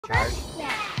Charge.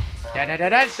 Da da da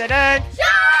da da da.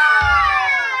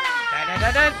 Da da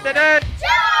da da da da.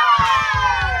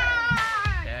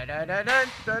 Da da da da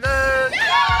da da.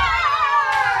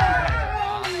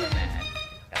 Awesome, man.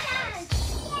 That's nice.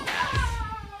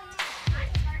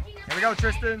 Here we go,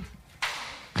 Tristan.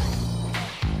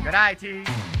 Good eye, T.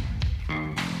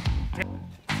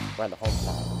 We're on the home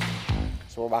side.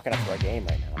 So we're walking up to our game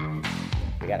right now.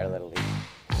 We got our little league.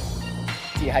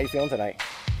 T, how you feeling tonight?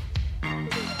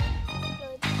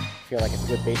 Feel like it's a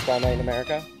good baseball night in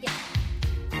America? Yeah.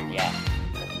 Yeah.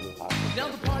 Now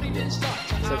the party didn't start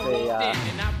till I rolled in,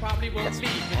 and I probably won't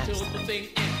leave until the thing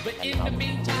ends. But in the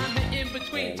meantime and in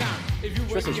between time, if you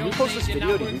work your thing and I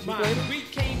work mine, we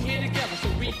came here together so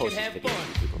we could have fun.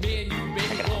 Me and you,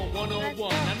 baby, going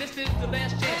one-on-one. Now this is the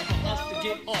last chance for us to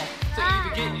get off. So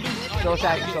either get loose or Show us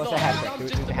that hat trick. I'm Do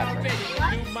just the hat about trick.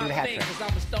 ready to do my Do the hat thing, trick. 'cause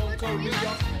I'm a stone cold New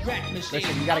York rap machine.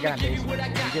 Listen, you gotta get on base. When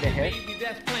you get a hit,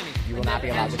 you will not be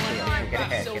allowed to steal. So get a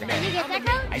hit. Get a Did you hit. get that,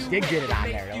 Coach? I did get it on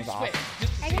there. That was awesome.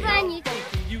 I got it on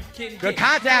YouTube. Good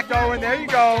contact, Owen. There you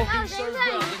go. Oh, thanks, Owen.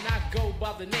 And I go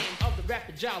by the name of the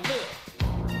rapper y'all love.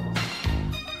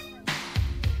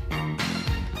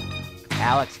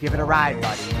 Alex, give it a ride,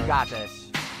 buddy. You got this.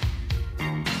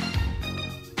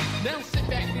 Now sit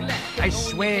back, relax. Nice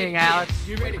swing, Alex.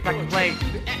 You ready for Protect the plate.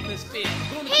 the atmosphere?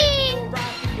 Gonna take a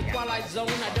ride through the twilight zone.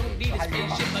 I don't need a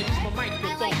spaceship. I use my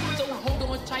microphone. So hold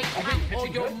on tight, grip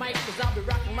on your mic, 'cause I'll be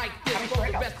rocking like this for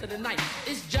the rest of the night.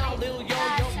 It's John Lil, your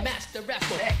master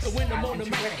rapper. And when I'm on the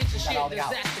mic, it's a shit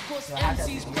disaster. 'Cause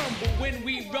MCs crumble when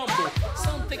we rumble.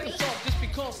 Some think I'm soft just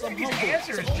because I'm humble.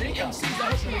 So only MCs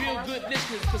are hoping real good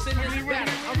listeners. 'Cause in this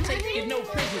battle, I'm taking no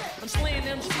prisoners. I'm slaying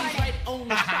MCs right on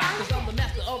the spot. 'Cause I'm the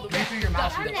master of the rap.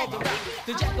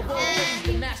 The jack of all trades,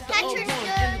 the master of one.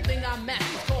 And the thing I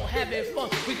master is called having fun.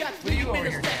 We got 3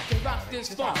 minutes left to rock this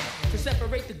funk, to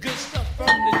separate the good stuff from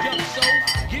the junk. So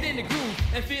get in the groove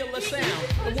and feel the sound.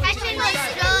 And once you're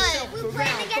inside, yourself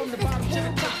around from the bottom to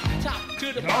the top, top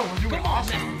to the bottom. we're doing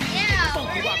awesome. Yeah.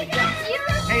 Funky while we got it.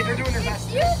 Hey, they're doing their best.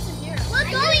 What's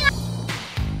going on?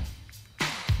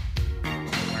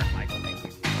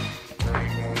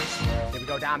 Here we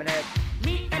go, Dominic.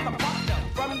 Me and my partner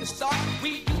from the start, we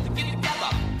used to get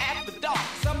together at the dark.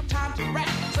 Sometimes we rap,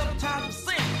 sometimes we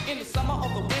sing. In the summer or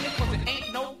the winter, 'cause it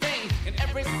ain't no thing. And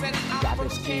ever since I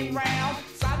first came round,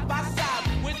 side by side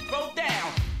we would throw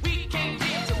down. We came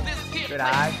here to this here Good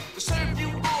place eye. to serve you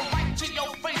all right to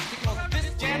your face, because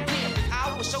this jam here is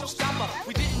our showstopper.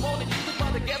 We didn't want to use it,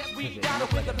 but I guess we got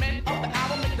it with the men of the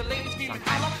hour. Make the ladies scream and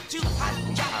holler. Too hot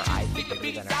to drop, too sweet to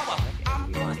be sour.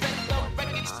 I'm gonna set the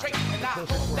record straight, and I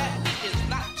hope that it is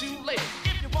not too late.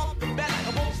 If you want the best, I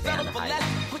won't settle for less.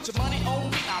 Put your money on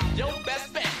me, I'm your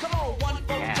best bet. Come on, 1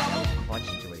 for the trouble, Clutch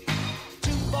situation.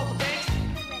 2 for the banks,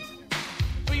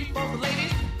 3 for the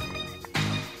ladies,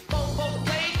 4 for the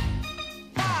play.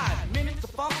 5 minutes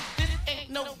of fun, this ain't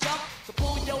no jump. So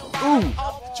pull your bottom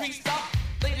off the tree stump.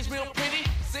 Ladies real pretty,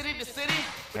 city to city.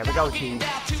 There we go, Now T. getting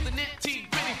down to the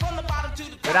nitty-gritty. From the bottom to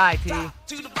the top, Good eye, T. top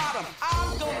to the bottom.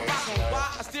 I'm gonna rock 'em while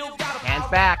I still got a Hands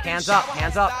power. back, hands up,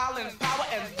 hands up. Style and power,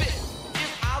 and this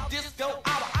is our disco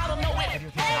hour. I don't know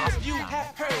if you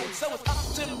have heard, so it's up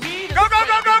to me to Go, go,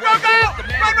 go, go, go, go! The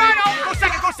man Run, run, who go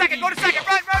second, go second, go to second,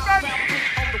 run, run, run!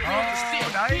 Oh,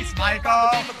 nice, Michael.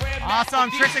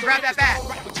 Awesome, Tristan, grab that bat.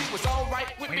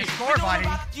 Way to score, buddy.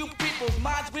 You people's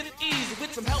minds with ease,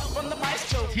 with some help from the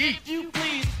maestro. T. If you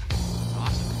please.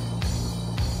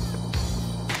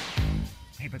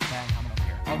 Hey, but Ben, coming over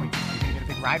here. Oh, you're gonna get a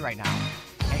big ride right now.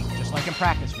 Hey, just like in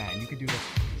practice, man, you can do this.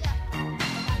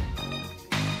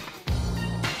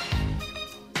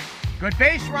 Good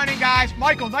base running, guys.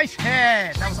 Michael, nice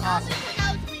hit. That was awesome. Because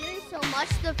I was leading so much,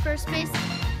 the first base.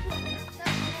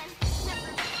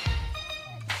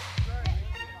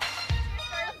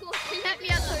 Let me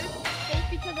at first base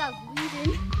because I was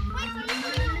leading.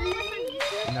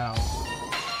 No,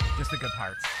 just the good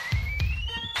parts.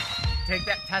 Take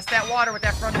that, test that water with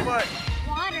that front foot.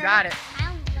 Water. You got it. I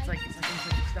don't It's like you're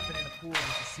stepping in a pool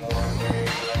just to see it.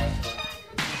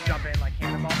 Just jump in like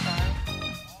cannonball style.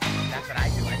 That's what I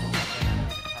do. I just jump in and I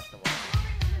just test the water.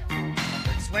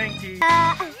 Good swing, T.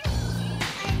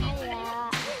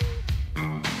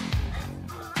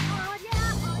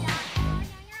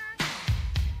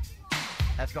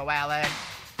 Let's go, Alex.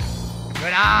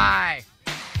 Good eye.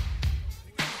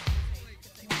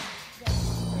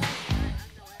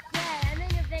 Yeah, I'm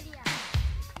in a video.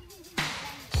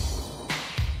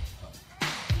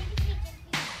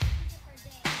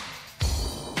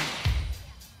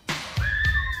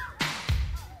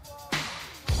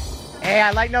 Hey,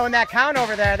 I like knowing that count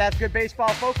over there. That's good baseball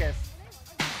focus.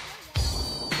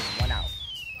 One out.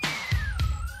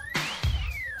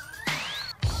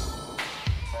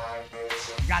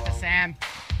 You got this, Sam.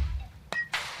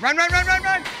 Run.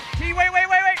 T, wait.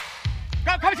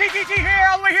 Go, come T, here,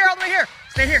 all the way here.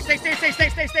 Stay here, stay.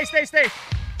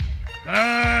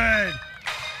 Good.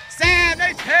 Sam,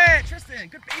 nice hit. Tristan,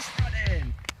 good base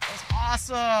running. That was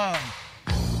awesome.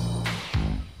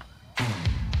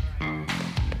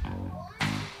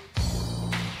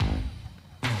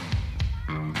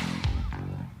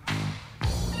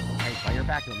 Hey, play your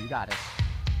back to him. You got it.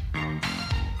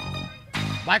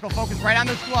 Michael, focus right on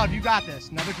this glove. You got this.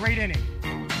 Another great inning.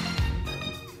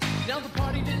 Now the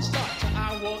party didn't start till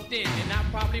I walked in, and I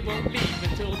probably won't leave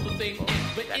until the thing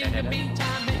ends. But in the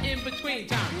meantime and in between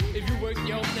time, if you work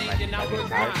your thing, then I work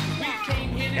mine. We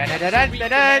came here to get so we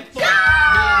can have fun.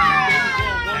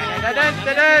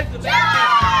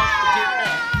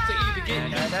 So either get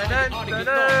loose or get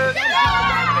lost.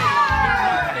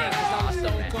 I'm a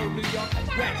stone cold New York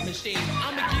rap machine.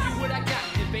 I'ma give you what I got,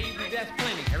 and baby, that's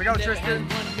plenty. Here we go, Tristan.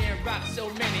 One man rock so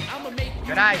many. I'ma make you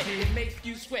Good eye, sweat T. and make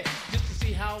you sweat.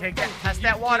 Take that, test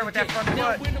that water with that front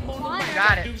foot. You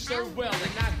got it. Do so well,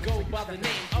 and I go by the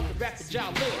name of the rapper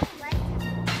John Lil.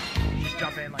 You just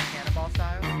jump in like cannonball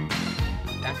style.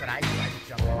 That's what I do. I just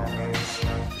jump in.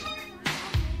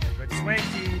 Good swing,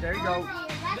 T. There you go.